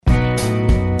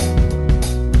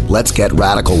Let's Get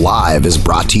Radical Live is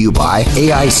brought to you by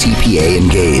AICPA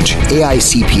ENGAGE.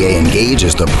 AICPA ENGAGE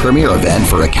is the premier event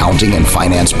for accounting and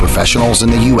finance professionals in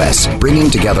the U.S.,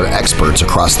 bringing together experts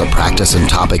across the practice and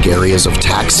topic areas of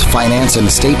tax, finance, and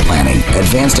estate planning,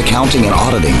 advanced accounting and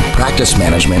auditing, practice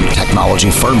management,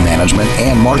 technology firm management,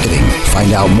 and marketing.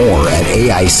 Find out more at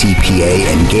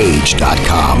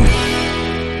AICPAEngage.com.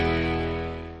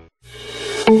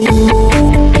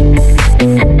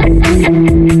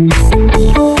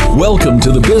 Welcome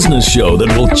to the business show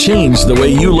that will change the way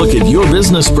you look at your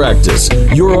business practice,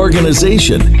 your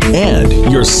organization,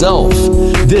 and yourself.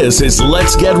 This is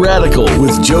Let's Get Radical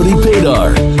with Jody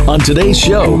Padar. On today's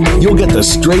show, you'll get the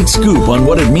straight scoop on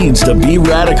what it means to be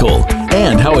radical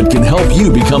and how it can help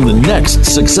you become the next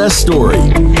success story.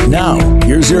 Now,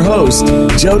 here's your host,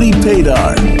 Jody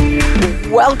Padar.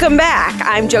 Welcome back.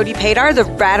 I'm Jody Padar, the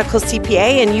Radical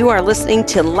CPA, and you are listening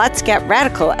to Let's Get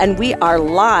Radical, and we are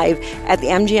live at the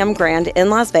MGM Grand in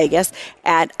Las Vegas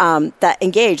at the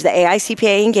Engage, the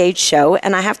AICPA Engage show,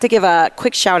 and I have to give a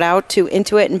quick shout out to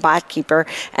Intuit and BotKeeper,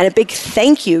 and a big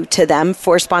thank you to them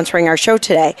for sponsoring our show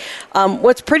today.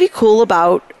 What's pretty cool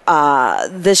about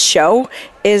this show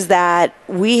is that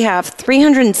we have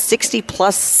 360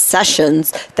 plus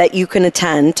sessions that you can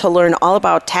attend to learn all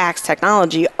about tax,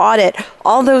 technology, audit,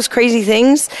 all those crazy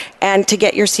things, and to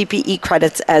get your CPE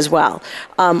credits as well.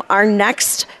 Our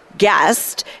next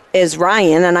guest is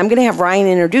Ryan, and I'm going to have Ryan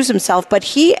introduce himself, but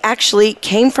he actually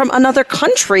came from another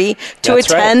country to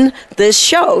attend this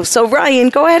show. So Ryan,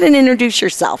 go ahead and introduce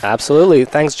yourself. Absolutely.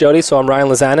 Thanks, Jody. So I'm Ryan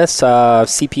Lazanis,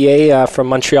 CPA from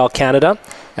Montreal, Canada.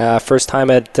 First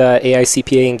time at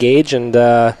AICPA Engage, and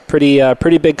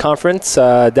pretty big conference.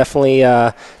 Definitely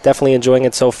enjoying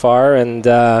it so far. And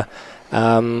you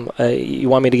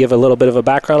want me to give a little bit of a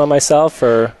background on myself,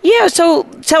 or? Yeah. So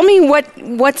tell me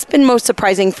what's been most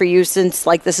surprising for you since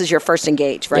this is your first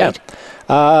Engage, right? Yeah.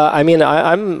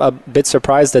 I'm a bit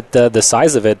surprised at the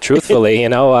size of it, truthfully.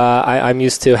 I'm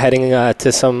used to heading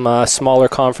to some smaller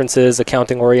conferences,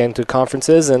 accounting-oriented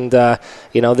conferences, and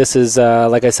this is,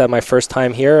 like I said, my first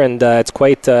time here, and it's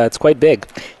quite big.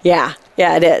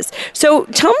 Yeah, it is. So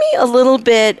tell me a little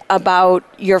bit about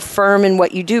your firm and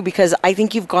what you do, because I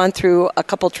think you've gone through a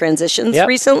couple transitions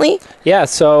recently. Yeah,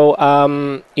 so,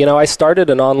 I started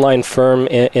an online firm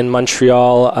in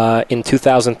Montreal in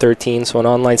 2013, so an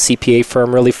online CPA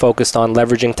firm really focused on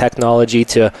leveraging technology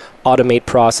to automate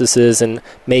processes and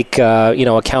make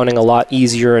accounting a lot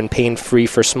easier and pain-free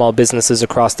for small businesses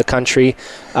across the country.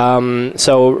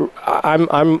 So I'm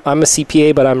a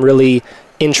CPA, but I'm really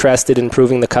interested in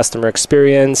improving the customer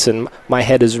experience, and my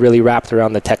head is really wrapped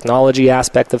around the technology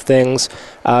aspect of things.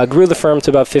 Grew the firm to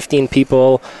about 15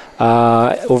 people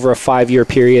over a 5-year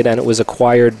period, and it was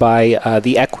acquired by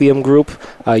the Equium Group,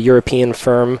 a European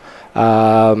firm,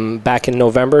 back in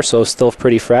November, so still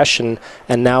pretty fresh. And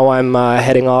now I'm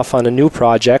heading off on a new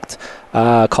project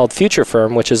called Future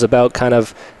Firm, which is about kind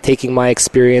of taking my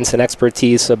experience and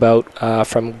expertise about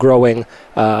from growing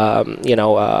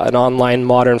an online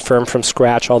modern firm from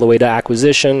scratch all the way to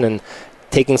acquisition, and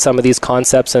taking some of these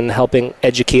concepts and helping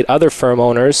educate other firm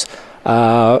owners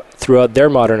throughout their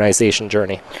modernization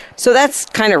journey. So that's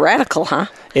kind of radical, huh?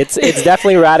 It's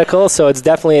definitely radical. So it's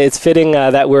fitting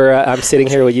that I'm sitting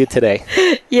here with you today.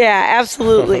 Yeah,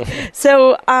 absolutely.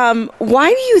 So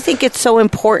why do you think it's so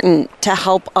important to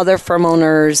help other firm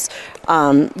owners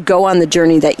go on the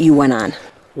journey that you went on?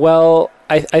 Well,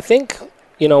 I think,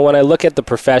 when I look at the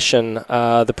profession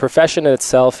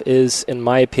itself is, in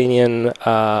my opinion,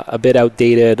 a bit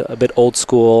outdated, a bit old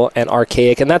school and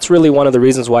archaic. And that's really one of the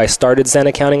reasons why I started Zen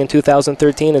Accounting in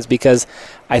 2013, is because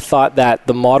I thought that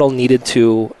the model needed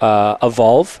to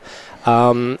evolve.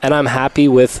 And I'm happy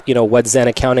with, what Zen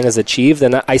Accounting has achieved.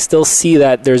 And I still see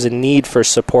that there's a need for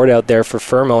support out there for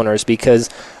firm owners, because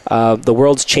the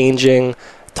world's changing,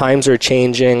 times are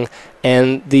changing,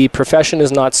 and the profession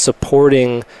is not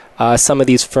supporting some of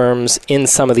these firms in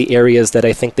some of the areas that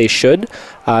I think they should.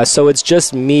 So it's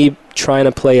just me trying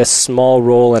to play a small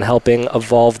role in helping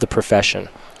evolve the profession.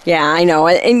 Yeah, I know.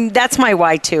 And that's my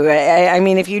why, too. I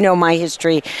mean, if you know my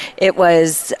history, it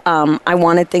was I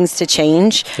wanted things to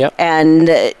change. Yep.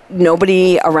 And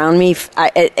nobody around me,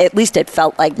 at least it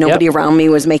felt like nobody around me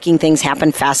was making things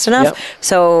happen fast enough. Yep.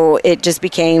 So it just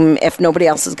became, if nobody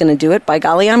else is going to do it, by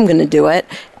golly, I'm going to do it.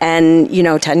 And,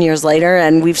 10 years later,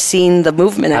 and we've seen the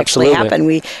movement actually happen.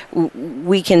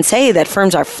 We can say that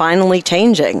firms are finally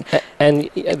changing. And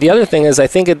the other thing is, I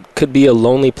think it could be a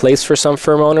lonely place for some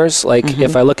firm owners. Like,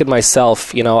 if I look at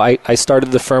myself, I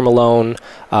started the firm alone.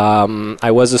 I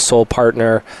was a sole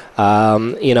partner.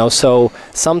 So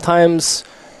sometimes,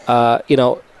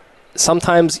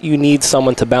 sometimes you need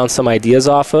someone to bounce some ideas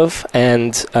off of,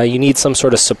 and you need some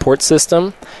sort of support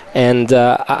system. And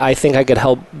I think I could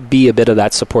help be a bit of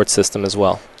that support system as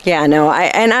well. Yeah, no,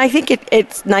 I think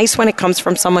it's nice when it comes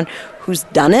from someone who's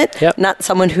done it, not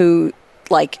someone who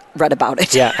read about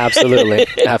it. Yeah, absolutely.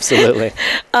 Absolutely.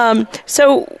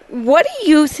 So what do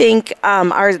you think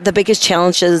are the biggest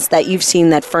challenges that you've seen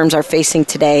that firms are facing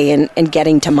today in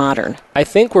getting to modern? I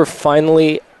think we're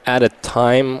finally at a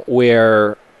time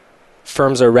where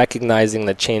firms are recognizing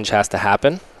that change has to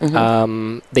happen.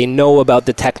 Mm-hmm. They know about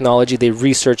the technology. They've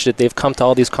researched it. They've come to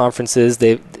all these conferences.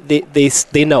 They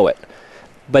know it.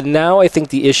 But now I think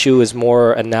the issue is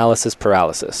more analysis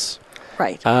paralysis.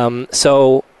 Right.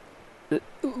 So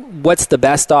what's the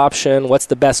best option? What's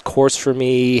the best course for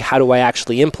me? How do I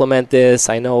actually implement this?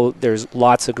 I know there's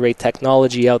lots of great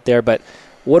technology out there, but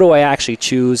what do I actually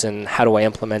choose, and how do I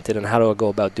implement it, and how do I go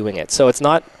about doing it? So it's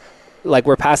not like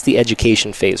we're past the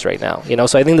education phase right now,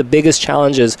 So I think the biggest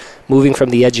challenge is moving from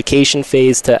the education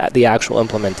phase to the actual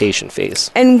implementation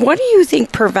phase. And what do you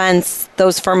think prevents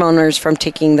those firm owners from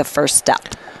taking the first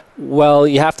step? Well,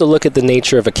 you have to look at the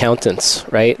nature of accountants,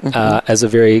 right? Mm-hmm. As a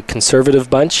very conservative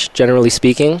bunch, generally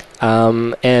speaking.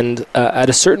 And at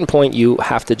a certain point, you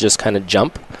have to just kind of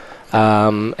jump.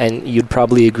 And you'd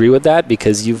probably agree with that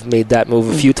because you've made that move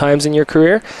a few times in your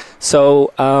career.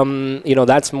 So,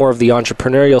 that's more of the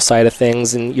entrepreneurial side of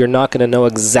things, and you're not going to know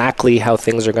exactly how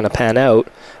things are going to pan out,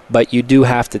 but you do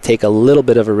have to take a little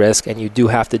bit of a risk, and you do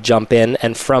have to jump in,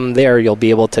 and from there you'll be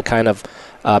able to kind of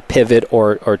pivot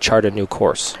or chart a new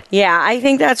course. Yeah, I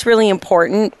think that's really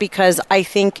important because I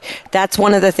think that's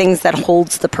one of the things that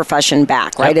holds the profession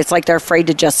back, right? Yep. It's like they're afraid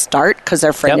to just start because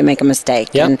they're afraid to make a mistake.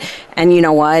 Yep. And you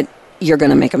know what? You're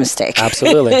going to make a mistake.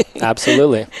 Absolutely.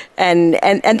 Absolutely. And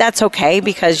that's okay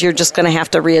because you're just going to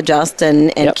have to readjust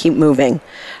and keep moving.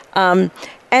 And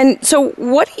so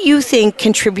what do you think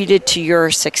contributed to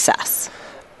your success?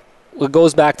 What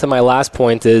goes back to my last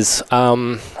point is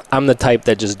I'm the type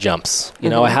that just jumps.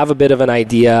 I have a bit of an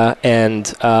idea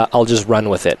and I'll just run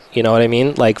with it. You know what I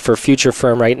mean? Like for Future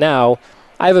Firm right now,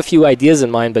 I have a few ideas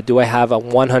in mind, but do I have a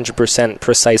 100%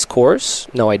 precise course?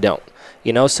 No, I don't.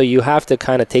 So you have to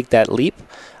kind of take that leap.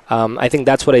 I think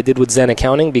that's what I did with Zen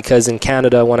Accounting because in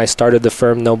Canada, when I started the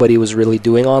firm, nobody was really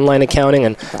doing online accounting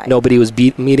and nobody was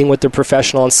meeting with their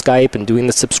professional on Skype and doing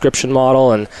the subscription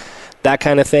model and that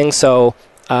kind of thing. So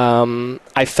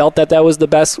I felt that was the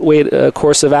best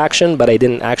course of action, but I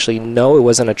didn't actually know. It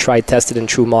wasn't a tried, tested, and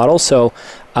true model. So,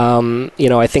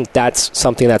 I think that's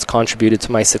something that's contributed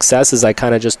to my success is I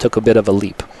kind of just took a bit of a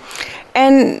leap.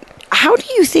 And how do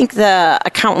you think the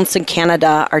accountants in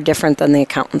Canada are different than the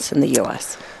accountants in the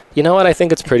U.S.? You know what? I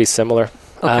think it's pretty similar.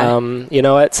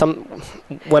 Okay.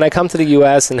 When I come to the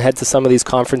U.S. and head to some of these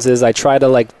conferences, I try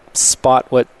to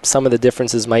spot what some of the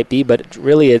differences might be, but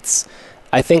really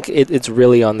I think it's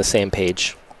really on the same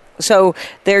page. So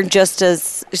they're just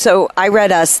as... So I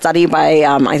read a study by,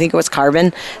 I think it was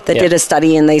Carbon, that did a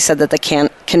study, and they said that the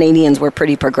Canadians were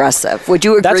pretty progressive. Would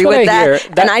you agree with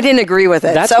that? And I didn't agree with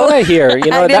it. That's what I hear.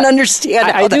 I didn't understand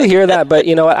I do hear that, but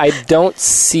I don't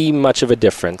see much of a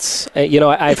difference.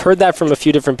 I've heard that from a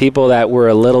few different people that were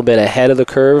a little bit ahead of the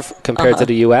curve compared to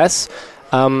the U.S.,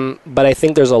 but I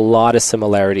think there's a lot of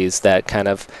similarities that kind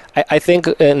of... I think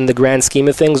in the grand scheme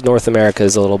of things, North America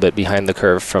is a little bit behind the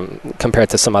curve compared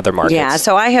to some other markets. Yeah,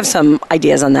 so I have some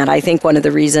ideas on that. I think one of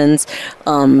the reasons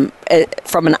from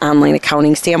an online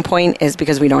accounting standpoint is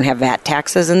because we don't have VAT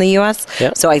taxes in the U.S.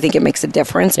 Yep. So I think it makes a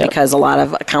difference because a lot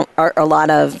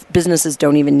of businesses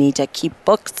don't even need to keep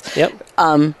books. Yep.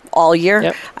 All year.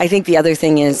 Yep. I think the other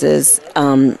thing is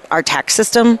our tax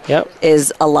system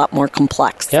is a lot more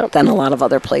complex than a lot of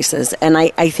other places. And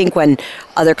I think when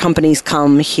other companies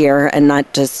come here and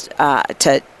not just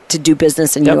to do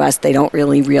business in U.S., they don't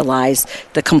really realize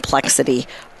the complexity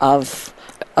of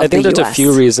I think there's a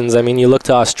few reasons. I mean, you look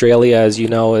to Australia, as you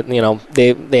know,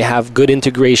 they have good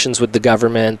integrations with the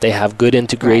government. They have good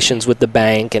integrations with the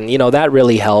bank, and that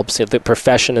really helps. The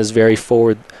profession is very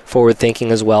forward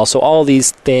thinking as well. So all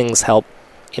these things help,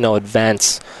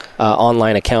 advance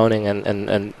online accounting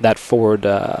and that forward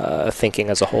thinking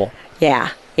as a whole.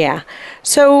 Yeah.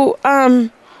 So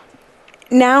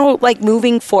now,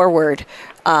 moving forward.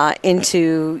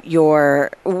 Into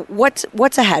your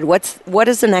what's ahead? What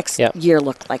does the next year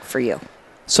look like for you?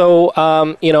 So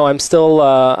I'm still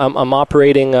I'm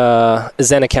operating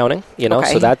Zen Accounting.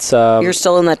 So that's you're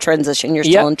still in that transition. You're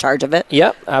still in charge of it.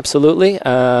 Yep, absolutely.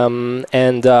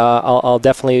 And I'll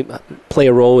definitely play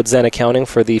a role with Zen Accounting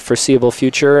for the foreseeable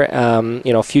future.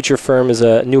 Future Firm is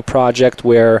a new project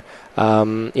where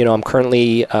I'm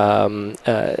currently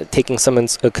taking some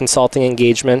consulting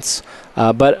engagements,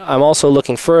 but I'm also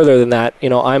looking further than that.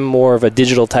 I'm more of a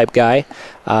digital type guy,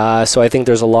 so I think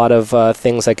there's a lot of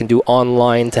things I can do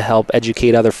online to help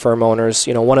educate other firm owners.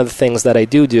 One of the things that I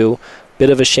do, bit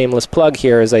of a shameless plug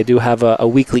here, is I do have a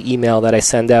weekly email that I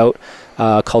send out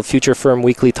called Future Firm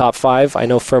Weekly Top 5. I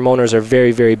know firm owners are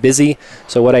very, very busy,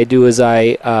 so what I do is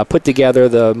I put together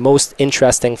the most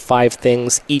interesting 5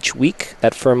 things each week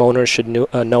that firm owners should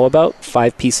know about,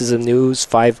 5 pieces of news,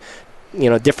 5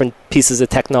 different pieces of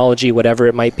technology, whatever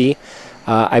it might be.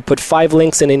 I put 5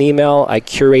 links in an email. I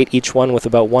curate each one with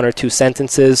about 1 or 2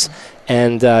 sentences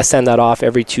and send that off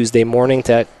every Tuesday morning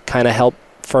to kind of help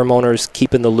firm owners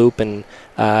keep in the loop and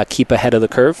keep ahead of the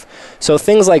curve. So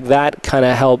things like that kind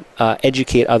of help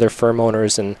educate other firm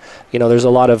owners. And, there's a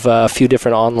lot of a few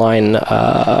different online,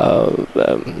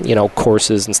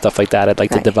 courses and stuff like that I'd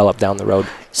like to develop down the road.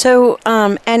 So,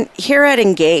 and here at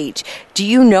Engage, do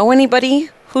you know anybody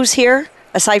who's here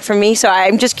aside from me? So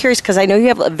I'm just curious because I know you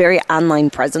have a very online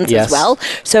presence as well.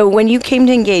 So when you came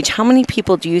to Engage, how many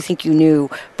people do you think you knew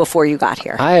before you got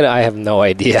here? I have no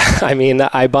idea. I mean,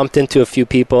 I bumped into a few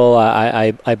people.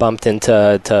 I bumped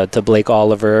into Blake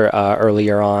Oliver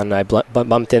earlier on. I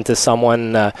bumped into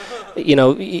someone.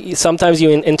 Sometimes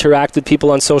you interact with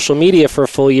people on social media for a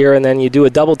full year, and then you do a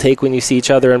double take when you see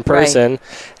each other in person. Right.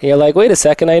 And you're like, wait a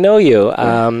second, I know you.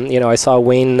 I saw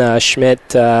Wayne Schmidt.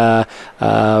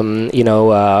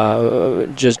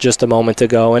 Just a moment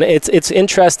ago. And it's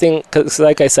interesting because,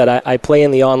 like I said, I play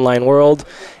in the online world,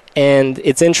 and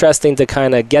it's interesting to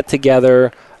kind of get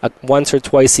together once or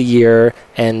twice a year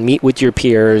and meet with your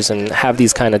peers and have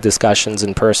these kind of discussions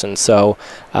in person. So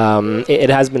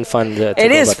it has been fun to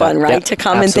It is fun, right? Yep, to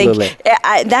come absolutely. And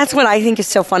think. That's what I think is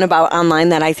so fun about online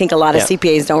that I think a lot of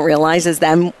CPAs don't realize is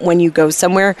that when you go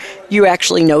somewhere, you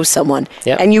actually know someone.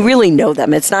 Yep. And you really know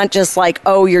them. It's not just like,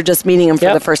 oh, you're just meeting them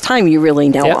for the first time. You really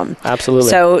know them. Absolutely.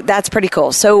 So that's pretty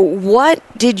cool. So what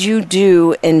did you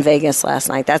do in Vegas last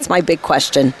night? That's my big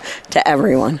question to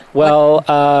everyone. Well,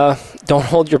 don't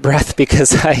hold your breath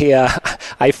because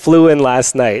I flew in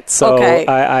last night, so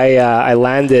I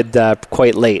landed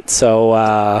quite late.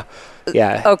 So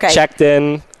checked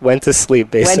in, went to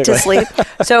sleep basically. Went to sleep.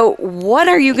 So what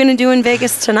are you going to do in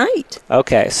Vegas tonight?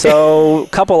 Okay, so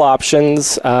couple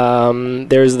options.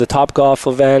 There's the Topgolf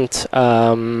event.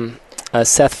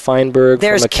 Seth Feinberg.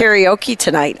 There's karaoke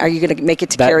tonight. Are you going to make it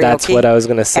to karaoke? That's what I was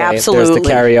going to say. Absolutely. There's the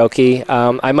karaoke.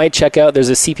 I might check out, there's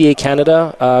a CPA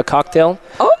Canada cocktail.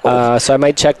 Oh. So I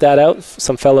might check that out,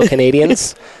 some fellow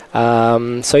Canadians.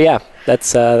 That's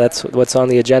what's on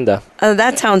the agenda.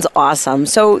 That sounds awesome.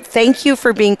 So thank you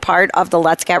for being part of the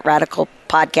Let's Get Radical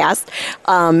podcast.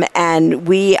 And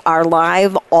we are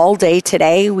live all day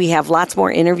today. We have lots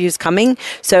more interviews coming.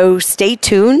 So stay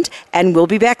tuned, and we'll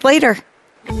be back later.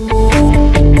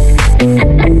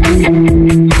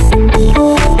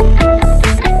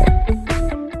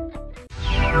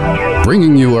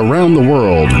 Bringing you around the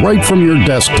world right from your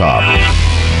desktop.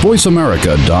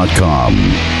 VoiceAmerica.com.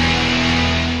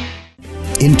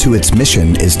 Intuit's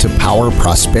mission is to power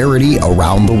prosperity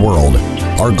around the world.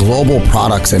 Our global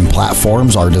products and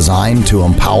platforms are designed to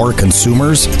empower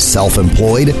consumers,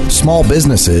 self-employed, small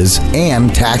businesses,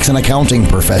 and tax and accounting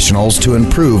professionals to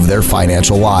improve their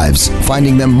financial lives,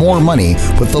 finding them more money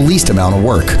with the least amount of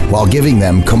work, while giving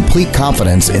them complete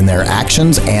confidence in their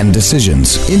actions and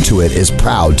decisions. Intuit is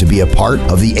proud to be a part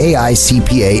of the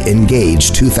AICPA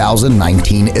ENGAGE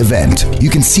 2019 event. You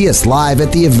can see us live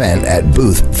at the event at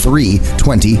booth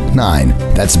 329.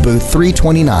 That's booth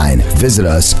 329. Visit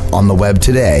us on the web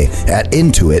today at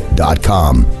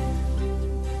intuit.com.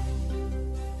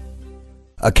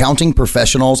 Accounting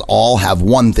professionals all have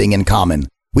one thing in common.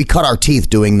 We cut our teeth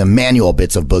doing the manual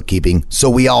bits of bookkeeping, so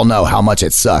we all know how much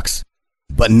it sucks.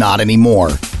 But not anymore.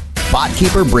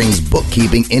 BotKeeper brings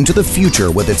bookkeeping into the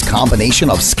future with its combination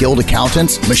of skilled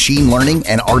accountants, machine learning,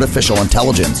 and artificial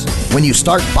intelligence. When you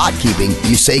start BotKeeping,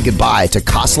 you say goodbye to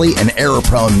costly and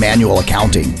error-prone manual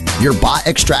accounting. Your bot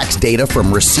extracts data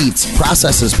from receipts,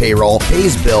 processes payroll,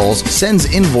 pays bills,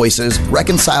 sends invoices,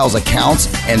 reconciles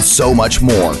accounts, and so much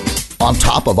more. On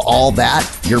top of all that,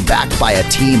 you're backed by a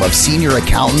team of senior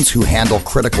accountants who handle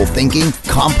critical thinking,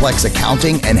 complex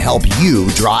accounting, and help you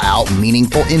draw out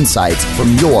meaningful insights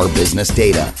from your business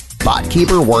data.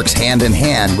 BotKeeper works hand in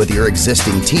hand with your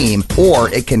existing team,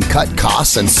 or it can cut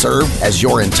costs and serve as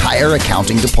your entire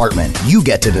accounting department. You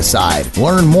get to decide.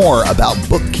 Learn more about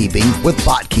bookkeeping with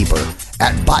BotKeeper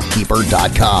at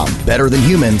botkeeper.com. Better than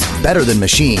humans, better than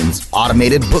machines.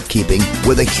 Automated bookkeeping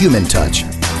with a human touch.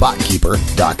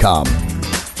 botkeeper.com.